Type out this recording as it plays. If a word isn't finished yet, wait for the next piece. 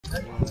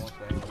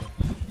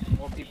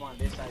More people on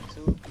this side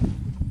too.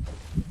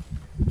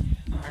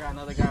 I got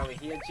another guy over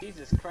here.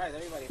 Jesus Christ,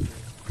 everybody here.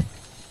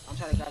 I'm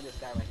trying to grab this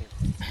guy right here.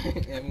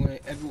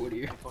 Everyone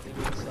here. Before he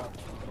loses up.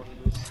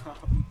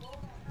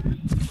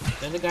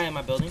 There's a guy in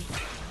my building.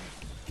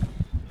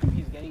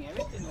 He's getting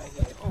everything right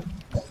here. Oh.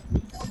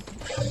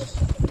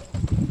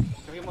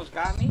 So he almost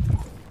got me?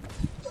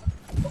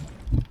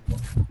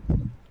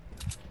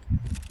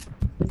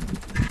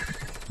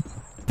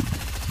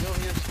 Yo,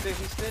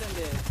 he's sitting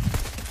there.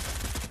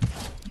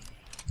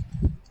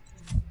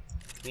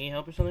 You need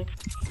help or something?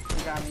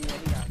 He got me, yeah,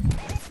 he got me.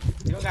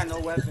 He don't got no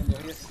weapon though,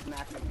 he's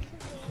snapping me.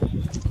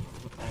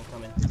 I'm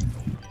coming.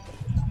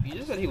 You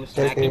just said he was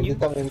snacking you?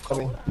 Coming.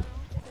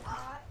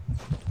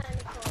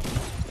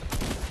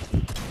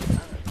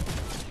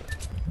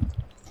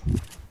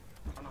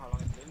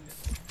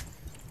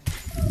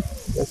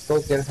 Let's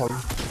go get him.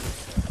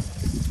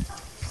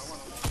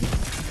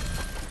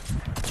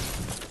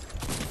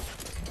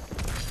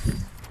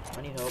 I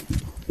need help.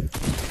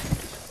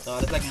 No,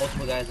 there's like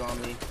multiple guys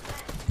on me.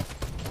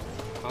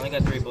 I only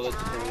got 3 bullets. I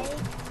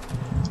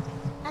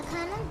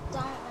kind of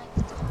don't like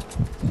the time.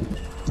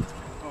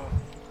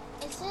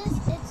 It's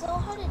so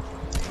hard to drink.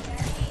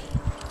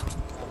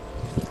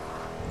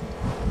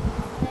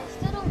 But I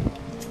still don't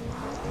like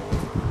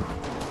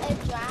it. It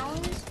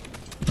drowns.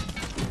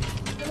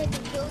 And it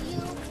can kill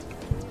you.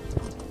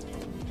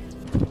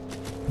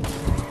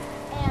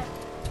 And we have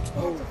to fix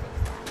that.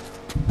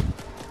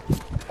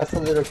 That's a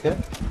little kid.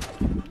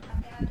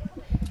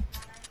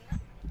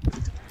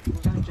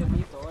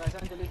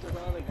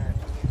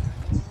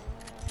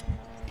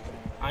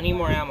 I need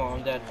more ammo,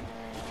 I'm dead.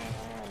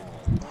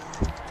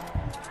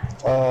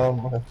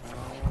 Okay.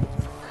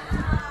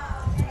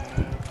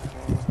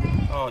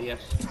 Oh, yes.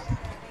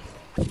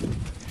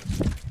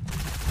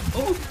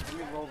 Oh! Let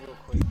me roll real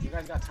quick. You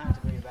guys got time to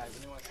bring it back.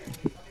 Give me 1 second.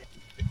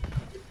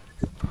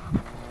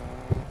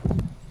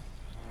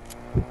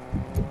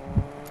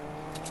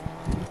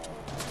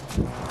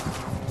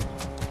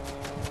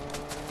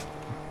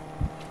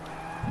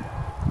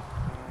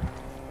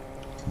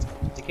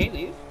 Did Kate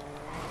leave?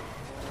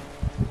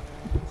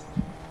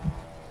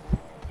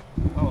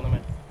 Oh, no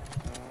man.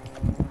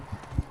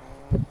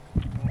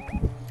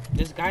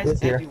 This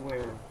guy's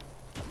everywhere.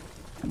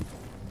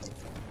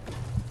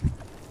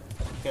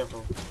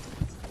 Careful.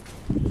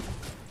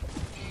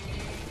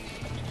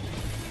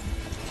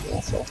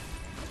 Eso.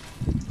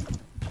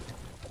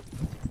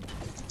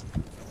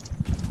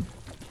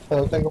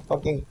 Pero tengo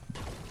fucking...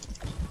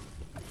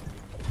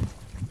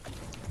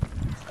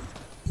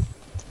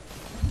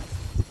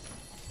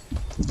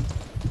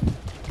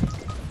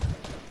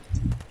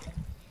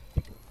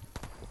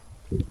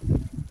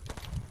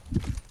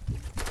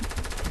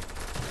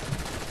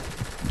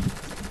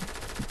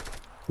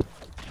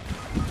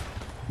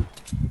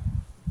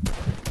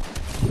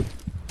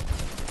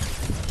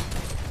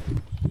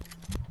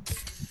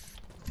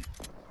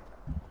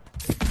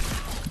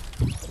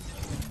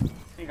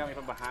 He got me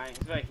from behind.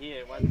 He's right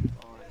here. What?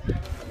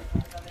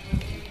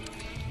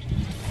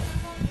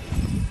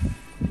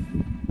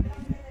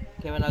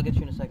 Kevin, I'll get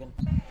you in a second.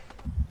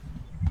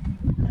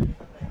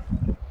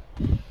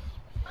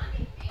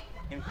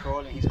 Him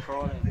crawling. He's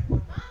crawling.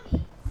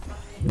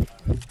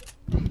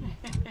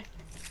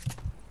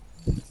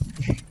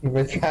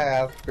 Which guy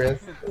asked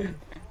Chris?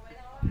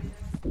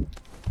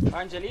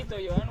 Angelito,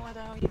 yo, I don't know what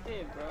the hell he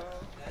did, bro.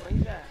 Where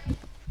he's at?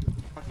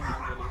 Fucking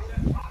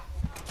Angelito.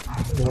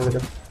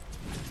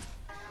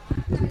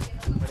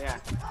 Where they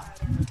at?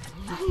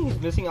 He's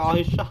missing all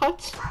his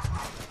shots.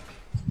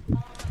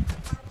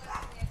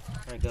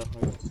 Alright, go.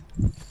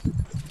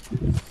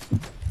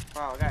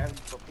 Wow, I got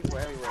people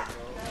everywhere,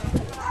 bro.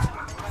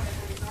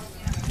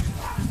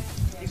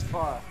 He's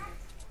far.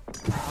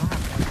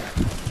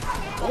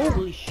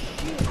 Holy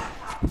shit.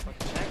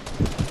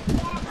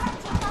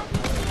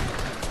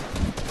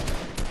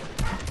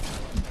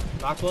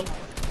 Knocked one.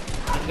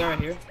 There's a guy right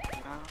here.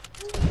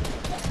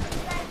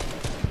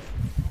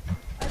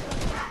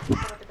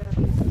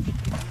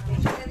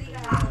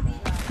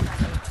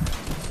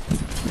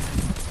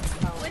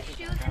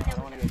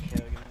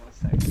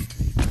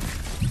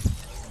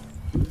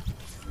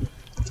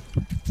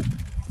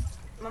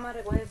 Mamá,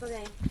 recoge eso de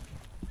ahí.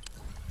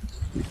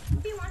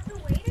 Do you want to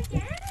wait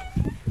again?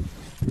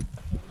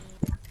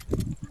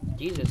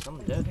 Jesus, I'm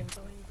dead.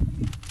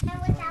 And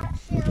without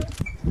shoes.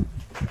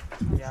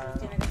 Yeah.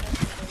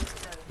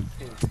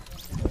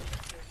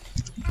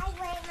 I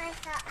weigh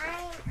myself.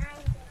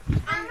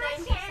 I'm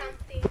 90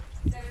 something.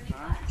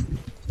 Huh?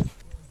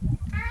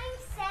 I'm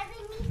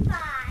 75.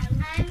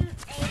 I'm 80.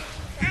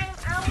 I'm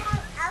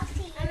almost up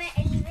to you. I'm at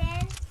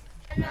 11.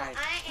 No, Nice. I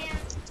am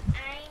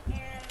 80.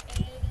 You're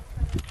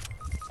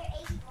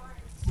 81.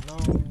 No.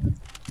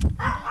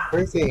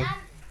 Where is he? I'm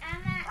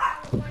at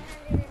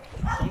 108.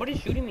 Somebody's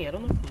shooting me. I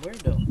don't know from where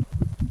though.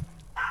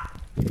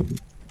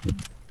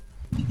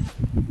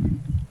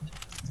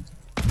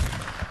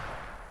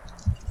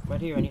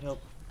 Right here, I need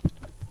help.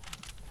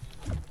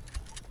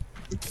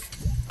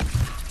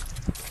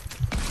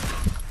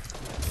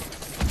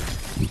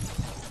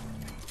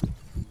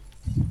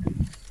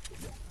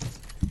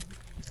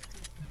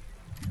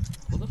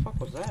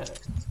 that?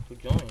 Who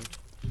joined?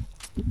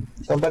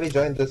 Somebody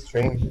joined the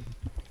stream.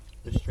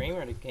 The stream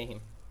or the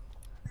game?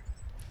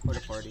 Or the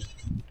party?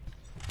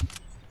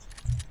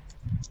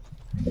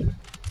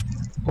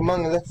 Come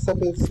on, let's stop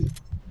it.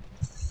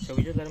 Should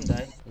we just let him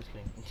die? Just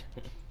kidding.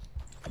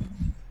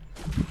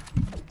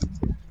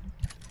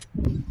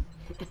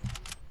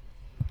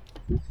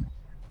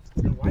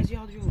 Yo, why is he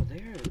out over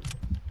there?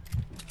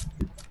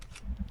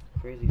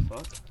 Crazy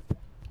fuck.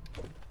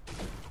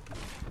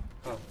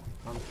 Oh,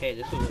 okay,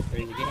 this was a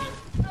crazy game.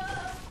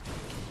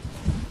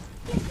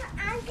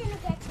 I'm gonna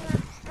get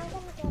one. I'm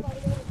gonna get a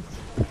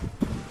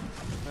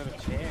Little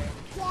chair.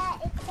 Yeah,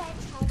 it says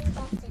heavy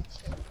bucket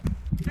chair.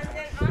 And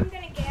then I'm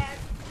gonna get.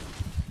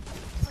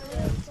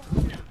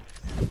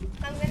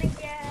 I'm gonna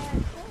get.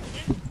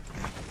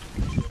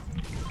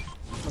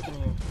 What's in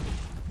here?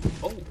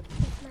 Oh!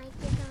 Mic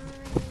is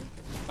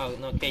on. Oh,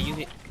 no, okay, you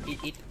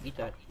eat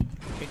that.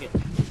 Drink it.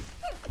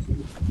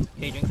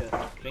 Okay, drink that.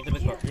 Drink the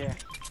big cup. Yeah.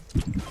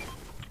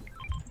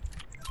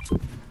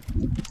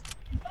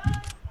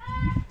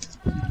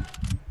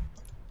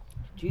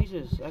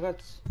 Jesus, I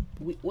got.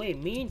 Wait,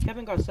 me and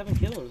Kevin got 7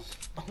 kills.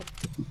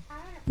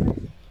 Got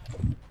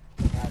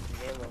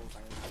yellow.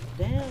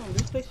 Damn,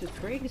 this place is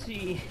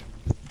crazy.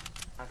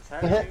 I'm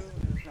telling you,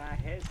 it's not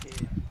head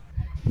here.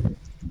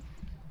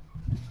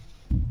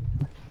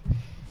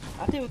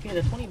 I think we can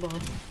hit a 20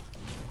 bomb.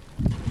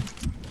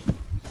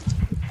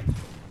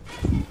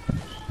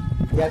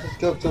 Yeah, I just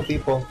killed 2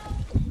 people.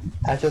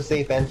 I should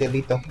save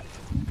Angelito.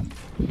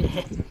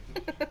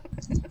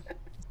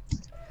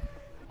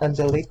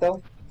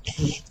 Angelito?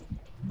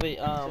 Wait,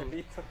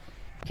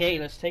 okay,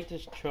 let's take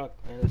this truck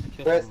and let's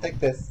kill First, some take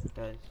this.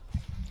 guys.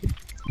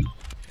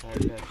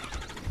 Alright, good.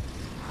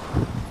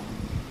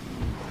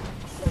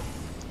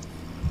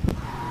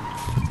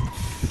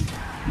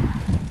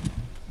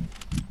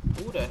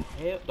 Who the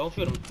hell? Don't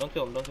shoot him. Don't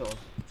kill him. Don't kill him.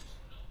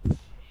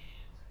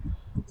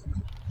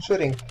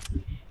 Shooting.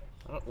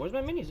 Where's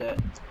my minis at?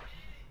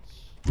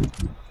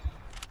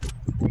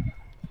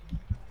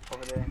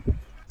 Over there.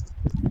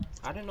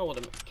 I didn't know what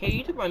the. Okay,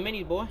 you took my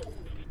minis, boy.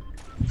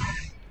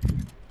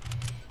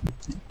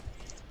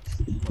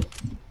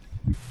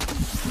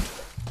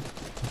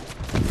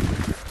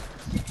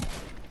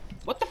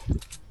 What the?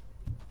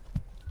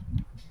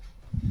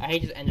 I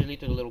hate this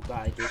Angelito, the little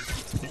guy, dude.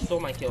 He stole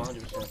my kill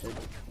 100%, dude.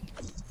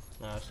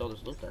 Nah, I stole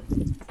this loot then.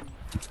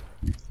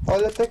 Oh,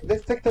 let's take the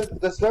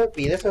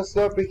Slurpee. There's a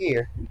Slurpee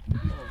here.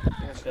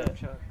 Yeah, Okay.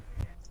 Chuck.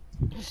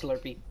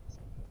 Slurpee.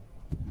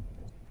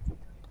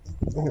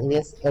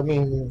 Yes, I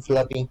mean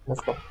Slurpee.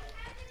 Let's go.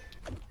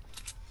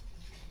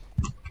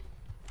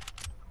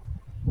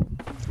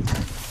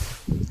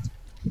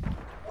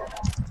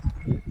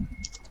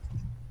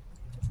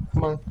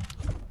 Come on.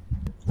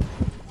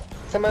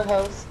 Come on,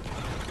 house.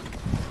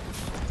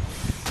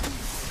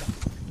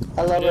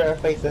 I love our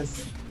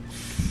faces.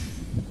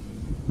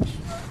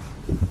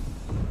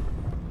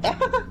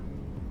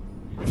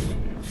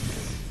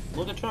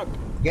 Move the truck.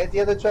 Get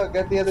the other truck.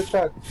 Get the other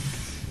truck.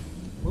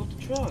 Move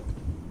the truck.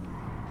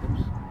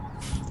 Oops.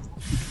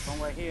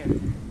 Somewhere here.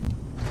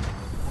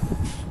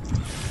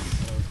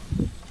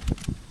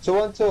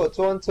 2-on-2.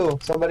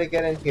 2-on-2. Somebody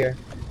get in here.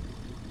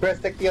 Chris,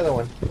 take the other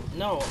one.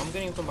 No, I'm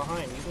getting from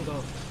behind. You can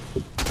go.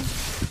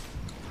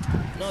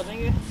 No, dang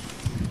it.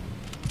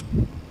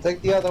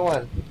 Take the other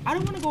one. I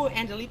don't want to go with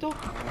Angelito.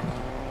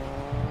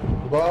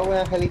 Go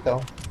away,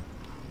 Angelito.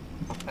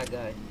 Fuck that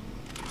guy.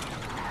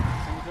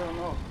 I don't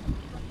know.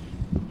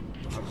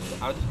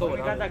 I'll just go Oh, with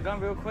you got that gun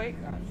real quick?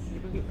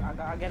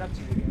 I'll get up to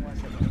you. Give me 1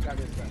 second. I got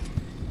this gun.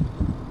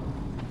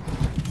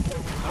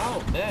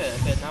 Oh, there.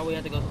 Okay, now we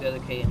have to go to the other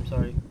K. I'm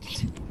sorry.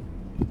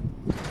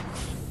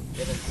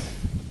 Get in.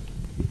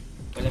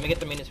 Wait, let me get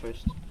the minis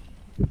first.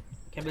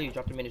 Can't believe you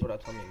dropped the minis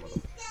without telling me, mother.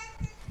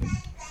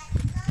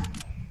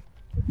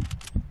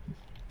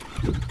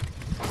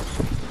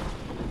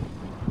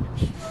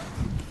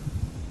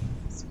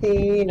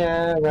 Spin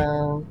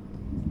around.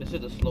 This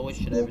is the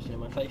slowest shit I've ever seen in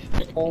my life.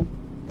 Oh.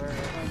 Tell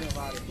me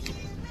about it.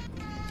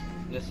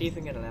 Let's see if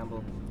we can get a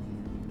Lambo.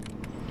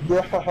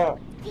 Yeah.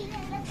 Peter,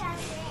 look how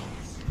rich.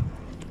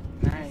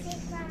 Nice. This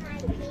is from my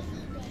piggy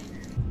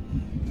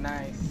bank.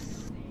 Nice.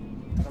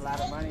 That's a lot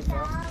of money,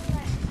 bro.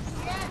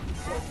 That's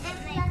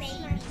my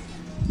baby.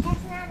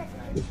 That's not a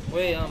baby.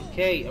 Wait,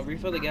 Kay,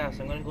 refill the gas.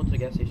 I'm gonna go to the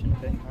gas station,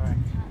 okay? Alright.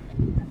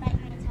 Bite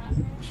my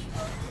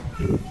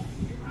toddler.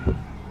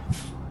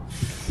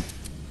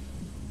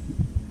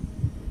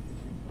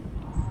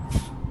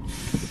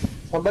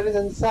 Somebody's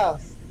in this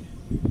house.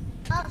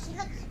 Oh, she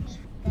looks sweet.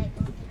 Good.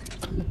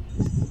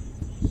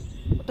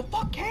 What the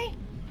fuck, Kay?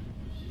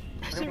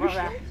 I said My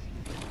refill. bad.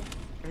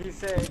 He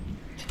said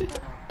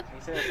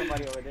there's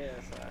somebody over there,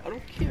 so. I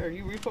don't care.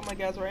 You refill my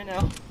gas right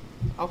now.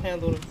 I'll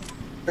handle it.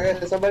 Chris,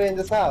 there's somebody in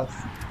this house.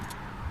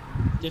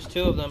 There's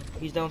 2 of them.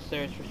 He's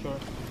downstairs for sure.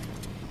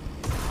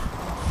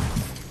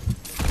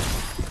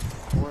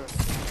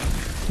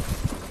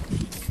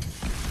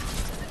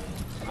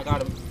 I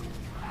got him.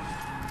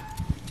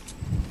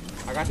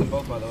 I got them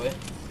both, by the way.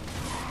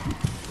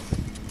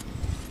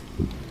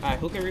 Alright,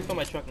 who can refill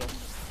my truck now?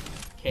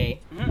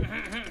 Okay.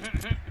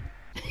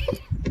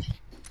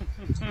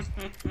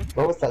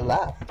 What was that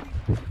laugh?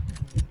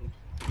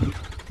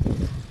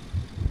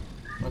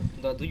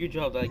 Now do your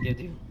job that I give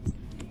you.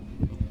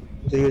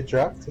 Do you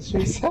drugs? That's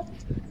what you said?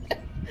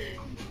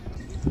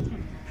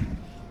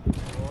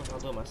 I'll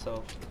do it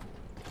myself.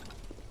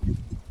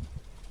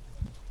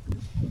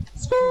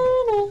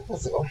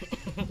 Let's go.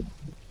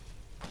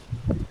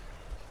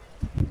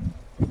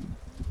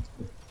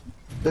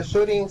 They're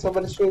shooting,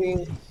 somebody's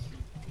shooting.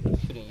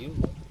 Shooting you.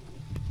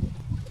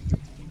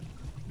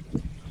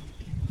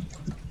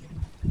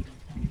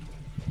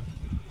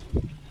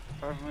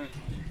 Perfect.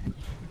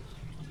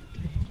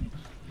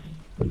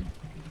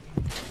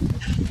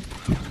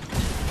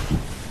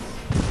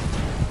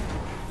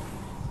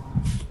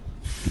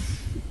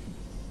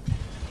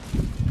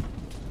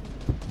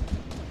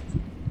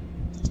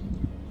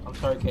 I'm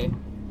sorry, Kay.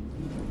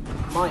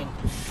 Mine.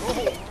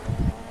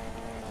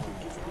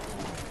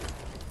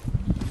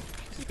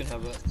 You can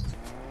have it.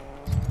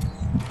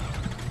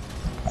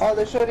 Oh,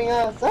 they're shooting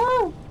us.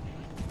 Oh!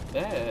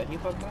 Yeah, he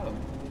fucked up.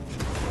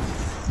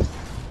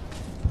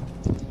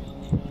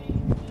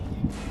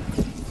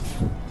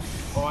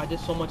 Oh, I did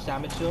so much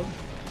damage to him.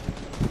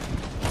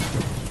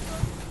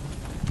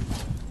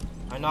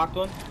 I knocked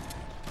one.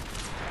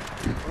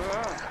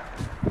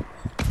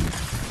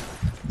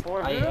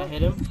 I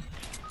hit him.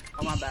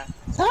 Oh, my bad.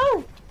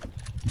 Oh!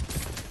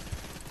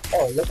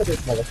 Oh, look at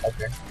this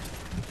motherfucker.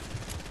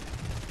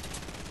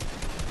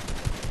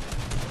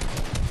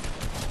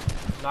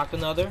 Knocked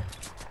another.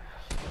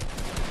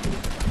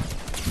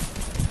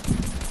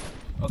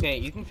 Okay,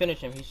 you can finish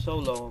him. He's so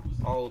low.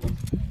 All of them.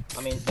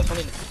 I mean, that's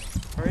only...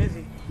 Where is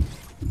he?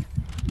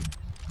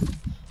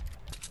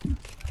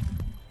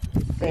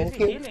 Where is Thank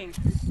he you. healing?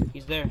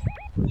 He's there.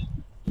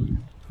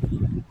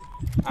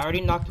 I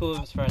already knocked 2 of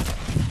his friends.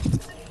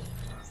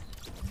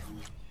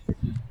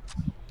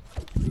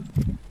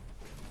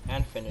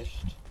 And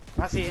finished.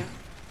 I see him.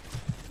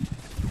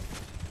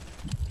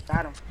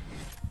 Got him.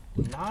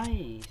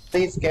 Nice.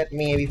 Please get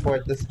me before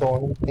the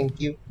storm. Thank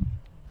you.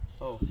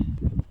 Oh.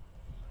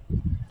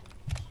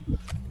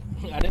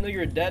 I didn't know you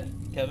were dead,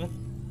 Kevin.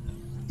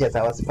 Yes,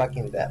 I was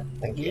fucking dead.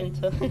 Thank You you.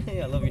 didn't tell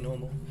I love you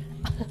normal.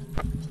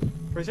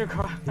 Where's your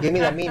car? Give me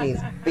the minis,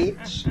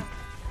 bitch.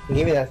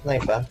 Give me that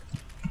sniper.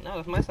 No,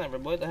 it's my sniper,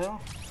 boy. What the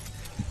hell?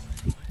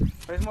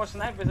 There's more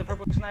snipers. A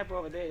purple sniper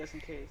over there, just in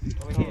case.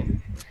 Over Oh, here.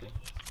 okay.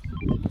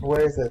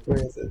 Where is it? Where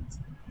is it?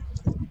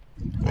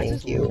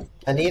 Thank you.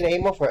 I need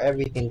ammo for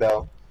everything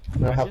though. I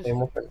don't have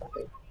ammo for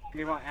nothing.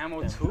 You want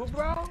ammo Yeah. too,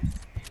 bro?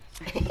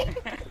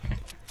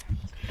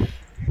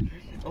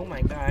 Oh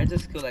my god, I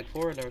just killed like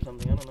 4 of them or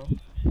something. I don't know.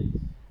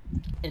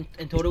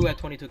 In total, we had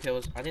 22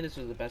 kills. I think this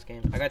was the best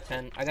game. I got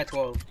 10. I got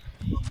 12.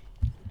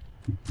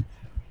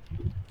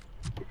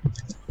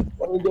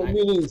 I don't got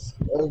minis.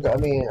 I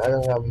mean, I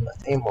don't have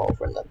ammo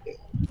for nothing.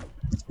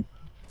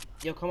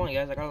 Yo, come on,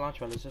 guys. I got a launch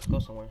pad. Let's just go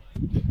somewhere.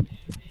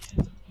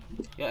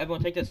 Yo,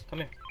 everyone, take this. Come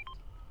here.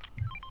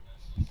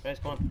 Guys,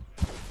 come on.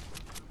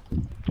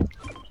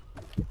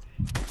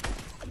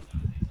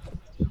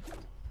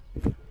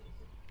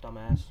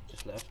 Dumbass.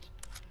 Just left.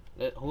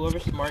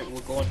 Whoever's smart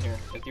will go in here.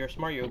 If you're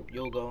smart,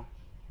 you'll go.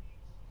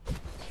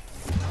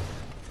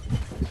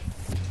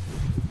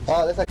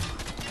 Oh, there's like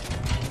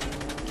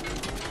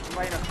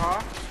Somebody in a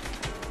car?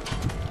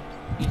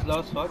 He's low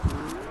as fuck.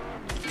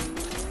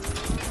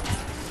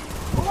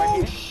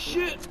 Oh,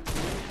 shit!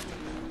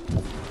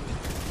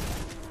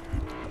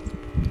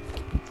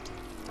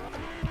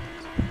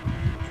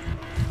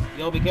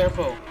 Yo, be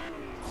careful.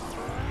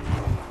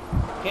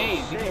 Okay,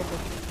 be careful.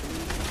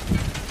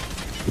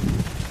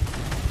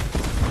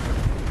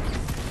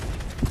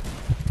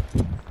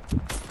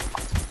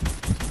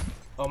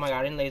 Oh my god,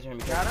 I didn't laser him.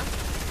 Got him?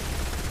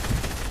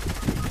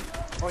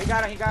 Oh, he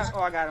got him.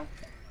 Oh, I got him.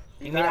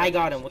 You mean I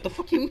got him? What the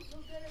fuck you mean?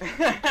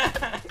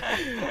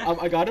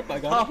 I got him.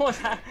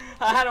 Almost, I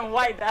had him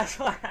white, that's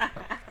why.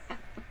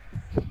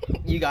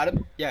 You got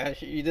him? Yeah,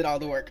 you did all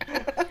the work.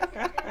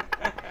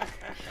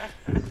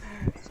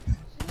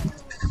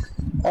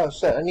 oh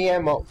shit, I need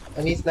ammo.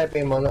 I need sniper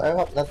ammo. No, I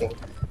have nothing.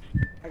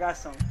 I got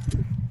some.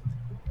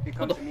 He What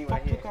comes the to me fuck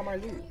right here. took all my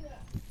loot?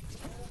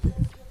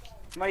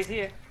 Somebody's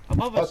here.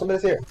 Above Oh, us.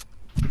 somebody's here.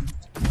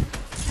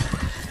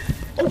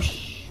 Oh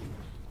shh.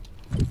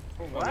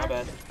 Oh, Oh, what? my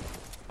bad.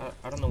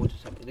 I don't know what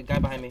just happened. The guy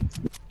behind me.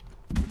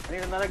 I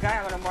need another guy.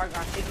 I'm gonna mark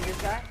on taking this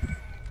guy.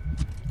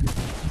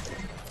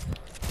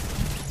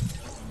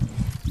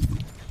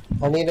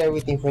 I need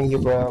everything from you,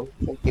 bro.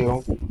 Thank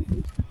you.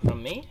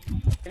 From me?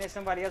 I need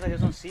somebody else. I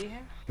just don't see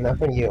him. Not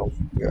from you.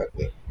 You're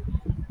ugly.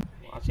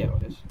 Well, I'll see how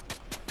it is.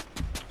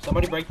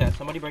 Somebody break that.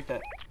 Somebody break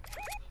that.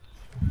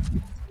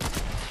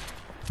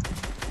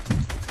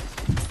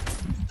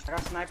 I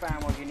got sniper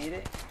ammo if you need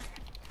it.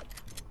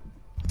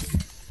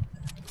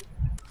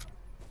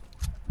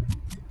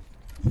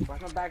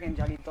 Watch my back end,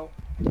 Jalito.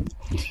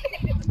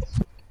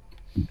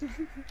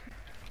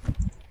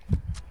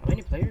 How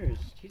many players?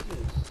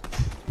 Jesus.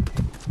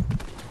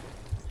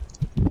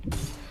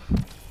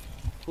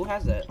 Who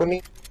has that? For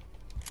me.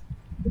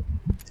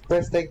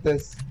 Let's take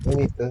this. We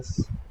need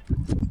this.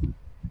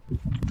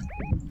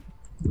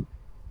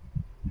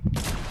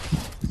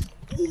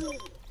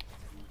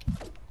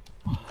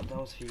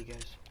 was for you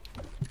guys.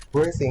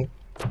 Where is he?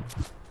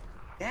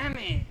 Damn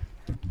it!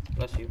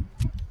 Bless you.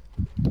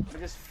 I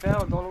just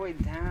fell all the way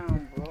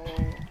down, bro.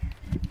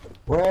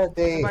 Where are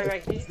they? Somebody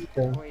right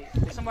here? Wait,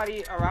 there's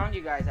somebody around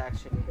you guys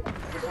actually.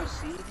 You don't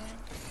see him?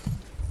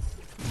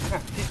 I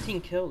got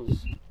 15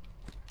 kills.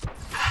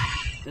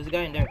 There's a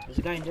guy in there. There's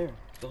a guy in there.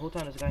 The whole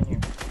time there's a guy in here.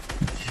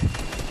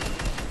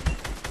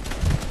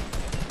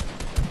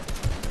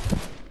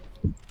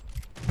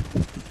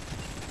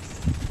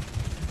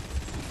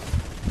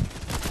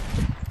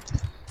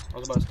 I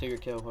was about to steal your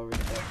kill, whoever did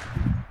that.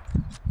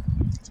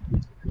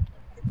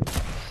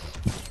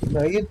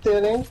 No, you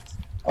didn't.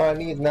 Oh, I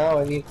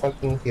need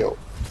fucking heal.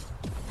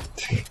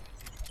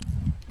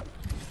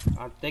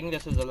 I think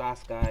this is the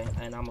last guy,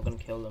 and I'm gonna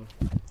kill him.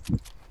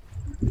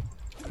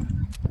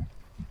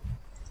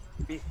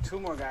 Be 2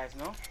 more guys,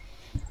 no?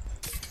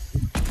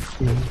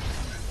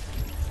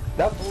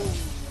 Nope.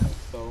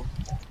 So,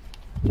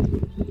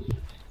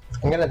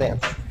 I'm gonna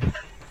dance.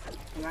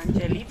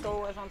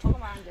 Angelito, that's what I'm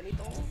talking about,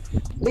 Angelito.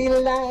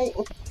 Little light.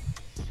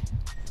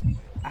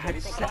 I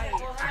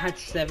had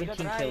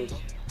 17 kills.